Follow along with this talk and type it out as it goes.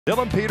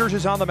Dillon Peters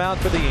is on the mound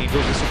for the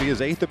Angels. This will be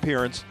his 8th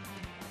appearance,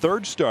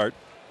 3rd start.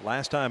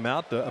 Last time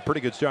out, a pretty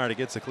good start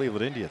against the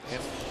Cleveland Indians.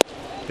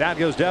 Down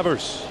goes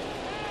Devers.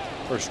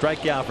 First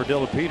strikeout for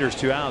Dillon Peters,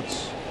 2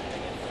 outs.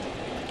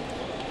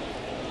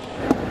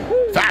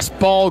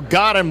 Fastball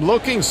got him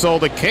looking, so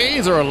the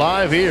K's are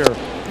alive here.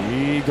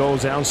 He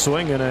goes down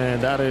swinging, and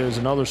that is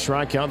another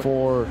strikeout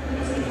for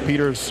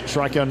Peters.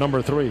 Strikeout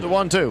number 3. The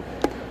 1-2.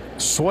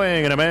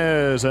 Swing and a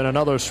miss, and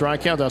another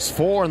strikeout. That's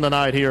 4 in the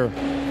night here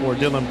for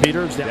Dillon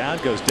Peters. Down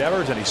goes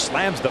Devers, and he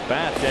slams the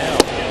bat down.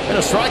 And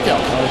a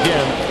strikeout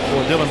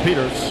again for Dillon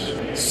Peters.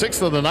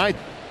 6th of the night.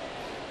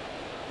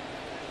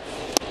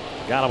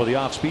 Got him with the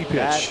off-speed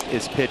pitch. That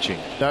is pitching.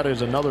 That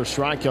is another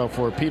strikeout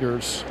for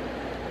Peters.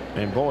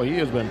 And boy, he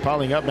has been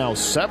piling up now,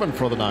 7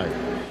 for the night.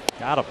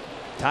 Got him.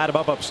 Tied him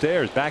up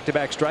upstairs.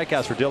 Back-to-back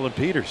strikeouts for Dillon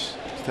Peters.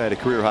 He's had a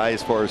career high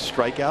as far as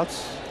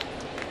strikeouts.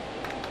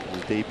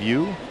 His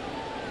debut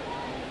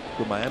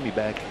for Miami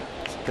back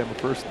September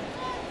 1st,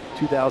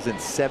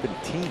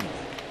 2017.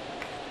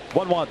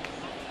 1-1.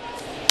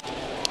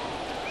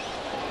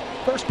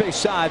 First base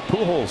side,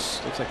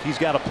 Pujols. Looks like he's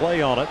got a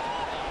play on it.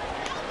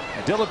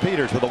 And Dillon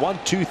Peters with a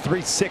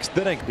 1-2-3 6th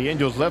inning. The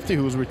Angels lefty,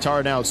 who's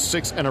retired now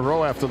 6 in a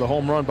row after the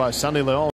home run by Sandy Leon.